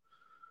them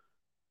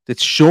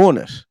that's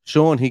showing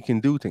he can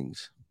do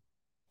things,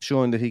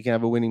 showing that he can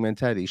have a winning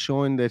mentality,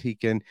 showing that he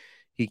can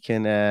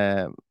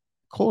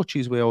coach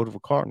his way out of a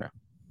corner.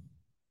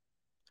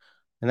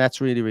 And that's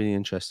really, really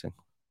interesting.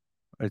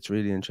 It's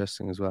really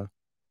interesting as well.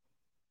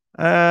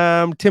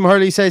 Tim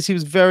Hurley says he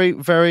was very,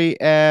 very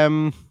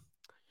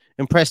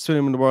impressed with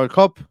him in the World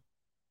Cup.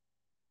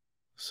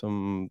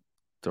 Some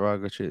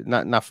derogatory,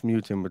 not from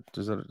you, Tim, but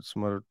there's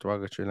some other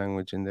derogatory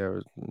language in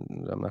there.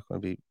 I'm not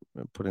going to be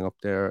putting up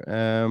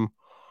there.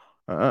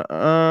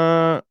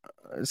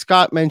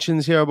 Scott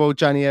mentions here about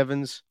Johnny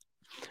Evans,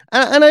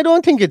 and I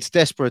don't think it's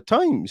desperate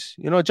times.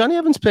 Johnny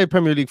Evans played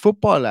Premier League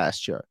football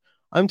last year.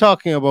 I'm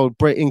talking about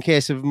in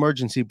case of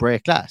emergency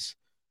break glass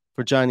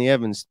for Johnny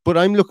Evans, but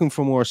I'm looking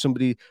for more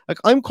somebody like,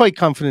 I'm quite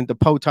confident that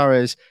Pau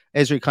Torres,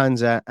 Ezri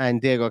Konsa,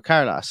 and Diego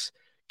Carlos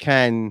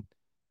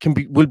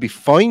will be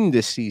fine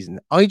this season.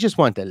 I just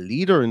want a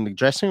leader in the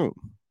dressing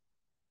room.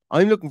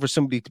 I'm looking for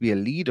somebody to be a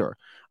leader.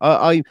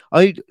 I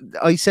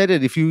said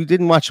it, if you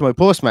didn't watch my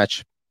post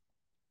match.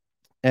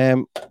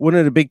 One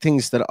of the big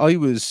things that I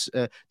was,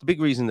 the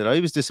big reason that I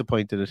was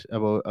disappointed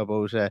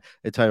about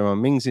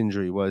Tyrone Mings'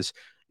 injury was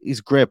he's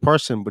a great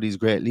person, but he's a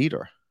great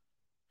leader.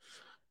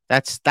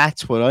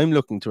 That's what I'm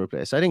looking to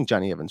replace. I think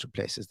Johnny Evans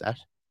replaces that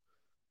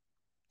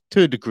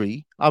to a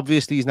degree.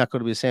 Obviously, he's not going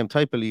to be the same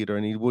type of leader,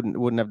 and he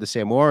wouldn't have the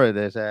same aura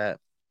that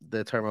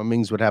Tyrone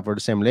Mings would have, or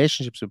the same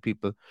relationships with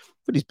people.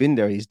 But he's been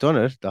there, he's done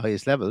it at the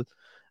highest level,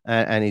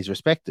 and he's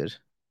respected.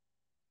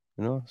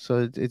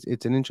 So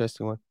it's an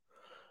interesting one.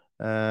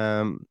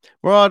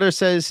 Marauder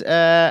says,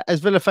 as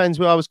Villa fans,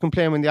 we always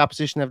complain when the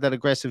opposition have that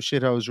aggressive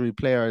shithousery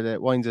player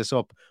that winds us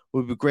up. It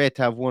would be great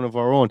to have one of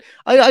our own.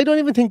 I don't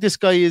even think this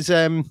guy is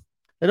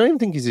I don't even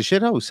think he's a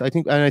shithouse. I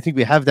think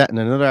we have that in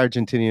another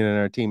Argentinian in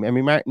our team.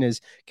 Emi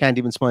Martinez can't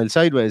even smile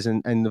sideways,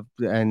 and the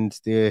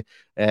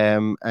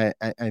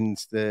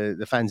fans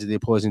of the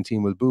opposing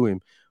team will boo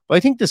him. But I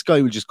think this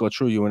guy will just go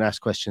through you and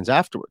ask questions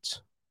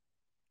afterwards.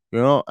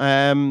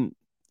 Think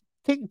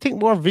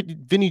more of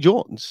Vinny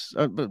Jones,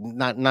 but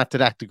not to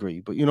that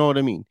degree, but you know what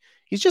I mean.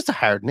 He's just a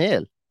hard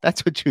nail.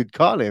 That's what you'd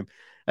call him.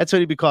 That's what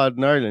he'd be called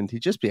in Ireland.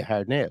 He'd just be a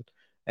hard nail.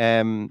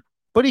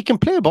 But he can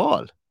play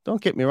ball.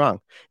 Don't get me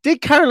wrong.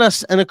 Did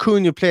Carlos and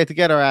Acuna play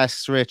together?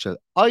 Asks Rachel.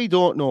 I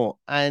don't know,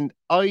 and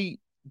I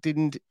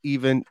didn't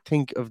even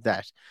think of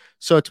that.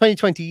 So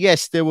 2020,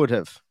 yes, they would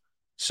have.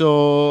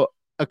 So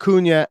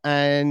Acuna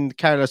and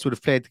Carlos would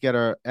have played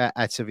together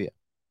at Sevilla.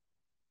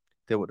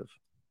 They would have.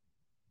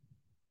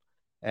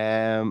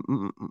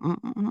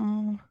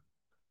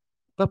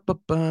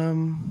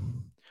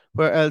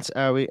 Where else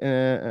are we?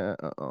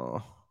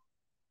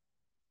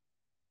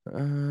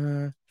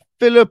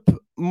 Philip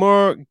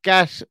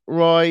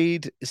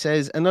Morgatroyd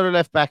says another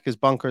left back is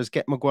bonkers.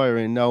 Get Maguire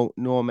in.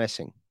 No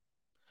messing.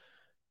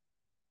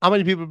 How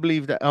many people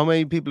believe that? How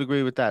many people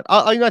agree with that?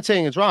 I'm not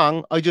saying it's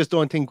wrong. I just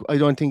don't think. I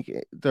don't think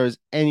there's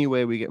any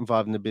way we get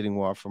involved in the bidding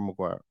war for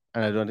Maguire,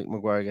 and I don't think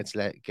Maguire gets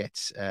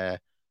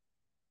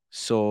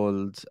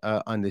sold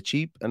on the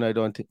cheap, and I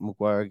don't think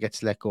Maguire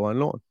gets let go on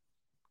loan.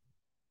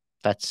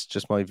 That's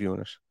just my view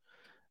on it.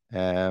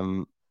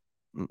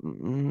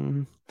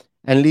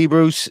 And Lee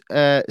Bruce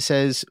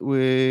says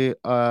we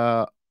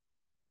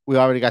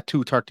already got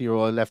two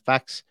 30-year-old left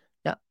backs.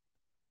 Yeah,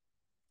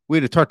 we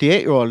had a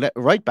 38-year-old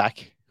right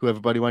back who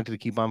everybody wanted to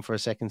keep on for a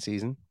second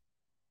season,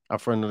 or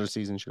for another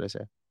season, should I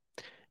say?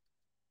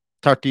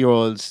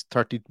 30-year-olds,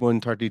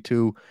 31,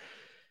 32.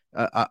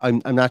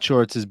 I'm not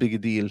sure it's as big a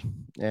deal.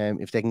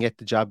 If they can get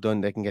the job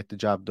done, they can get the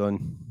job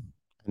done.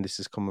 And this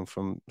is coming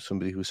from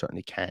somebody who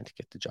certainly can't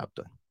get the job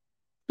done.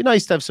 Be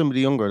nice to have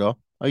somebody younger, though.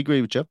 I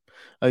agree with you.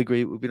 I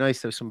agree. It would be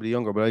nice to have somebody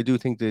younger, but I do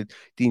think that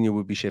Dino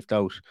would be shifted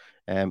out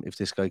if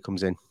this guy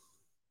comes in.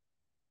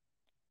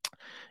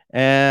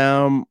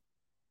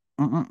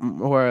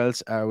 Where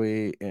else are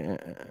we?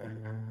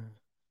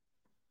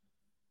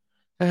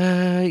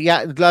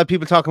 Yeah, a lot of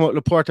people talking about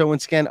Laporta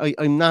once again.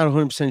 I'm not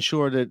 100%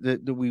 sure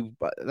that we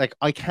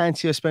I can't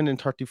see us spending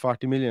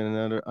 30-40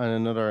 million on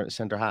another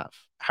centre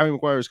half. Harry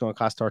Maguire is going to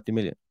cost 30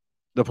 million.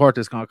 Laporta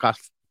is going to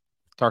cost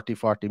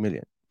 30-40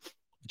 million.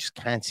 I just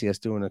can't see us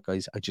doing it,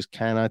 guys. I just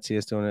cannot see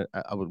us doing it.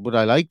 Would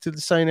I like to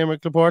sign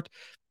Aymeric Laporte?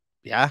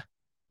 Yeah,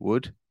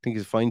 would. Think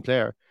he's a fine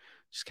player.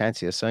 Just can't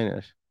see us signing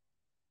it.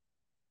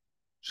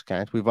 Just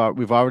can't. We've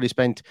already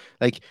spent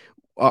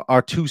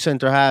our two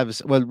centre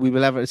halves. Well, we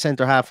will have a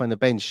centre half on the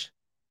bench.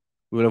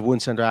 We will have one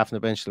centre half on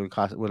the bench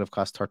that will have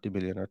cost 30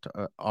 million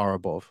or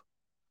above.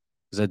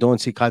 Because I don't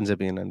see Konza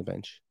being on the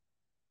bench.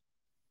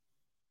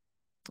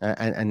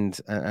 And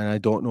I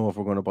don't know if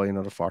we're going to buy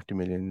another £40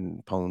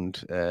 million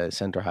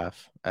centre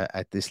half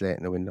at this late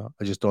in the window.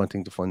 I just don't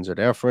think the funds are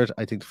there for it.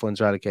 I think the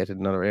funds are allocated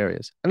in other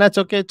areas, and that's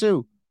okay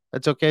too.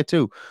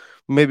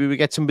 Maybe we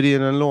get somebody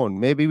in on loan.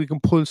 Maybe we can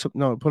pull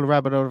a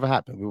rabbit out of a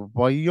hat. Maybe we'll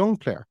buy a young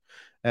player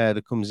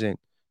that comes in.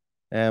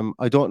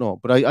 I don't know,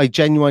 but I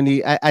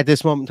genuinely, at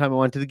this moment in time, I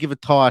wanted to give a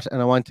thought,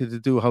 and I wanted to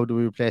do how do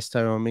we replace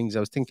Tyrone Mings.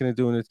 I was thinking of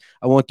doing it.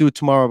 I won't do it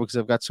tomorrow because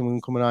I've got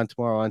someone coming on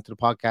tomorrow onto the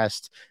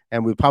podcast,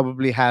 and we'll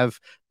probably have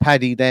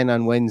Paddy then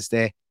on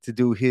Wednesday to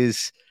do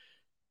his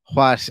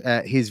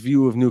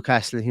view of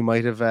Newcastle. He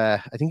might have, I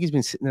think he's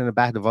been sitting in a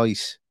bath of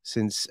ice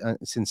since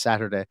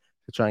Saturday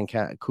to try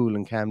and cool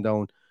and calm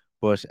down,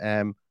 but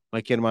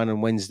might get him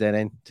on Wednesday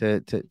then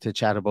to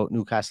chat about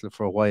Newcastle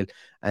for a while,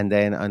 and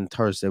then on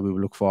Thursday we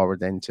will look forward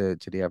then to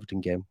the Everton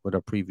game with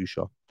our preview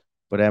show.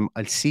 But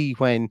I'll see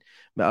when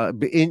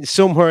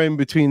somewhere in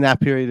between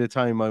that period of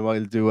time I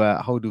will do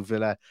how do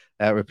Villa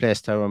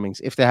replace Tyrone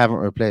Mings if they haven't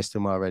replaced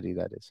him already.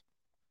 That is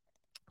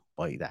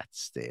by that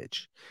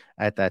stage.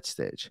 At that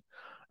stage,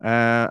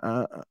 where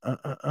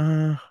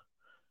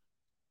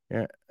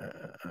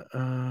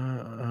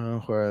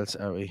else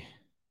are we?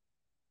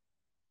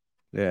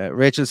 Yeah,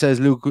 Rachel says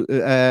Luke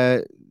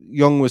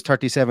Young was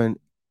 37.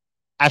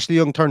 Ashley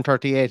Young turned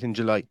 38 in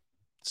July.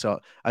 So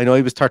I know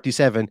he was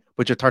 37,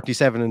 but you're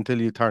 37 until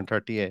you turn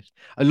 38.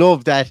 I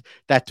love that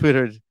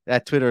Twitter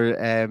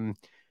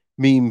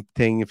meme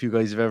thing. If you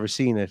guys have ever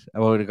seen it,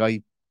 about a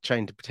guy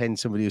trying to pretend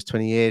somebody was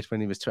 28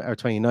 when he was or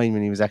 29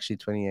 when he was actually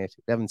 28. If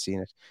you haven't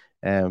seen it,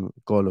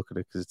 go look at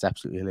it because it's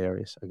absolutely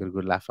hilarious. I got a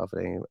good laugh off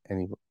it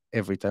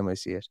every time I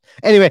see it.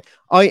 Anyway,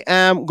 I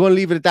am going to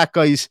leave it at that,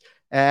 guys.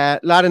 A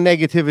lot of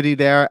negativity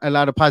there, a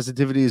lot of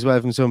positivity as well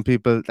from some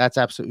people. That's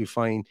absolutely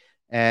fine.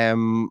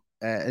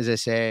 As I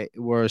say,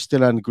 we're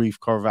still on the grief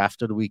curve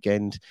after the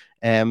weekend.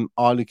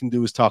 All we can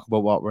do is talk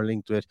about what we're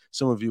linked with.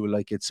 Some of you will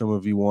like it, some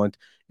of you won't.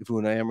 If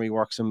Unai Emery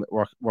works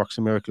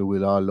a miracle,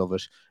 we'll all love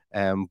it.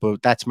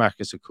 But that's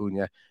Marcus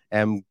Acuna.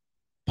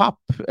 pop,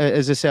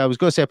 as I say, I was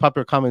going to say pop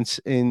your comments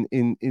in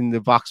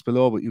the box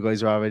below, but you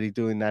guys are already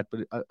doing that.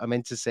 But I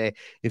meant to say,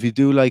 if you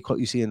do like what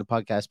you see in the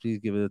podcast, please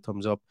give it a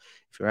thumbs up.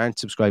 If you aren't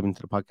subscribing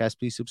to the podcast,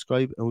 please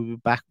subscribe. And we'll be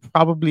back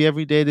probably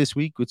every day this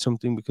week with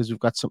something, because we've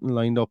got something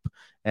lined up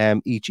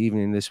each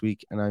evening this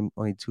week. And I'm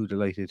only too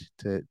delighted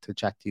to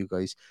chat to you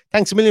guys.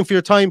 Thanks a million for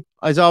your time.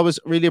 As always,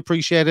 really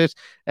appreciate it.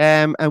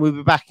 And we'll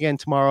be back again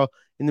tomorrow.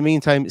 In the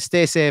meantime,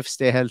 stay safe,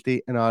 stay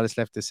healthy, and all that's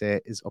left to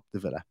say is up the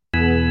Villa.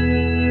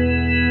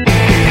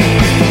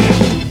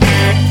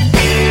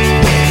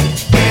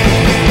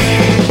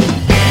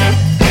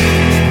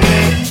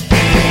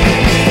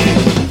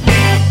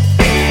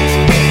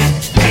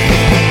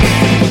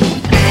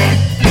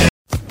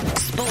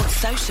 Sports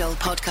Social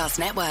Podcast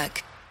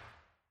Network.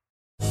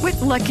 With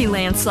Lucky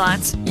Land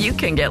Slots, you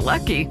can get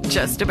lucky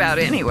just about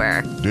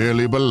anywhere.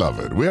 Dearly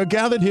beloved, we are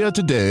gathered here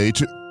today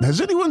to...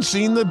 Has anyone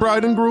seen the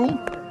bride and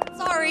groom?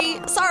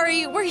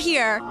 Sorry, we're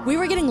here. We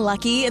were getting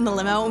lucky in the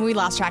limo and we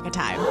lost track of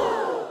time.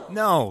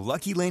 No,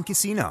 Lucky Land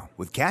Casino,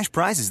 with cash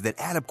prizes that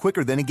add up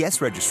quicker than a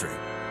guest registry.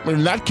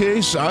 In that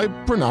case, I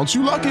pronounce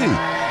you lucky.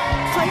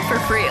 Play for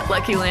free at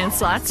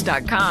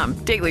LuckyLandSlots.com.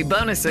 Daily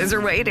bonuses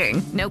are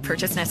waiting. No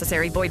purchase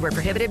necessary. Void where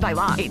prohibited by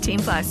law.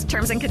 18+.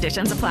 Terms and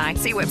conditions apply.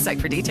 See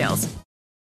website for details.